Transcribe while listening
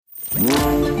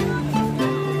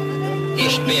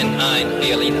Ich bin ein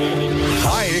Berliner.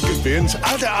 Hi, ich bin's,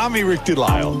 alter Ami Rick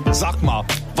Delisle. Sag mal,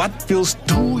 was willst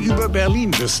du über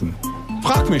Berlin wissen?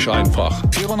 Frag mich einfach.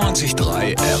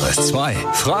 94.3 RS2.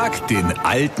 Frag den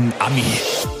alten Ami.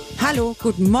 Hallo,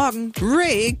 guten Morgen,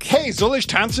 Rick. Hey, soll ich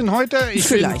tanzen heute?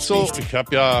 Vielleicht nicht. Ich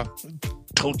habe ja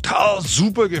total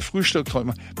super gefrühstückt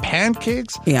heute.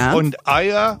 Pancakes und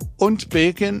Eier und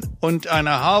Bacon und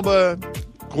eine halbe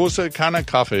große Kanne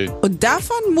Kaffee. Und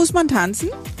davon muss man tanzen?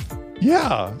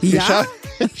 Ja. Ja?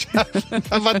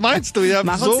 Was meinst du?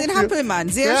 Mach uns den Hampelmann,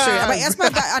 sehr schön. Aber erstmal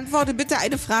beantworte bitte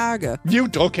eine Frage.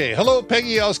 Gut, okay. Hallo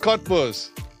Peggy aus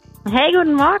Cottbus. Hey,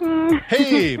 guten Morgen.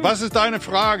 Hey, was ist deine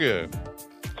Frage?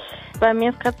 Bei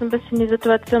mir ist gerade so ein bisschen die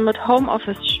Situation mit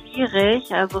Homeoffice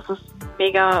schwierig. Also es ist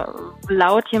mega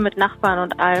laut hier mit Nachbarn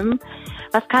und allem.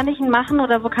 Was kann ich denn machen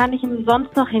oder wo kann ich denn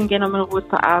sonst noch hingehen, um in Ruhe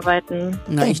zu arbeiten?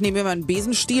 Na, ich nehme mir mal einen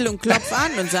Besenstiel und klopfe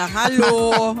an und sage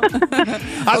Hallo.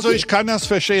 Also ich kann das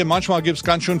verstehen. Manchmal gibt es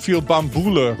ganz schön viel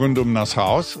Bambule rund um das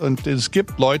Haus. Und es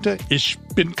gibt Leute, ich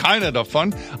bin keiner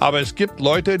davon, aber es gibt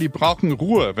Leute, die brauchen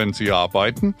Ruhe, wenn sie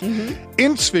arbeiten.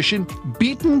 Inzwischen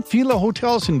bieten viele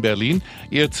Hotels in Berlin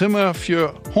ihr Zimmer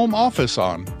für Homeoffice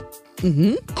an.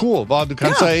 Cool, weil du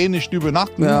kannst ja eh nicht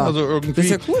übernachten. Ja. Also irgendwie. Das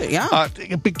ist ja cool, ja.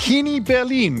 Bikini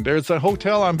Berlin, there's a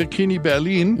Hotel an Bikini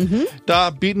Berlin.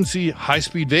 Da bieten sie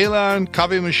Highspeed WLAN,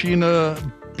 Kaffeemaschine,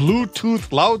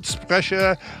 Bluetooth,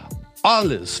 Lautsprecher,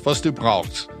 alles, was du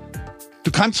brauchst.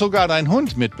 Du kannst sogar deinen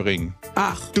Hund mitbringen.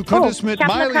 Ach, Du könntest mit ich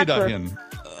hab eine Miley Katze. dahin.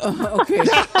 okay.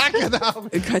 Ja, genau.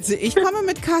 Katze, ich komme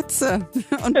mit Katze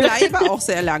und bleibe auch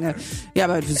sehr lange. Ja,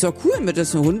 aber das ist doch cool, mit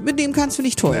das Hund, mit dem kannst du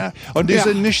nicht toll. Ja, und die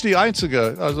sind nicht die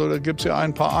Einzige. Also da gibt es ja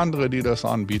ein paar andere, die das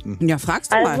anbieten. Ja,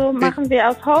 fragst du Also mal. machen wir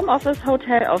aus Homeoffice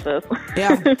Hoteloffice.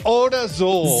 Ja. Oder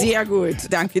so. Sehr gut,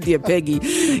 danke dir, Peggy.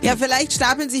 Ja, vielleicht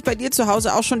stapeln sich bei dir zu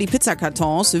Hause auch schon die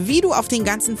Pizzakartons, wie du auf den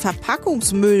ganzen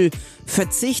Verpackungsmüll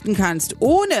verzichten kannst,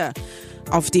 ohne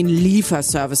auf den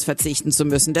Lieferservice verzichten zu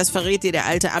müssen. Das verrät dir der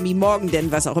alte Ami morgen,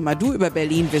 denn was auch immer du über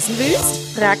Berlin wissen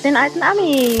willst. Frag den alten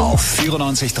Ami. Auf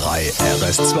 94.3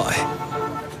 RS2.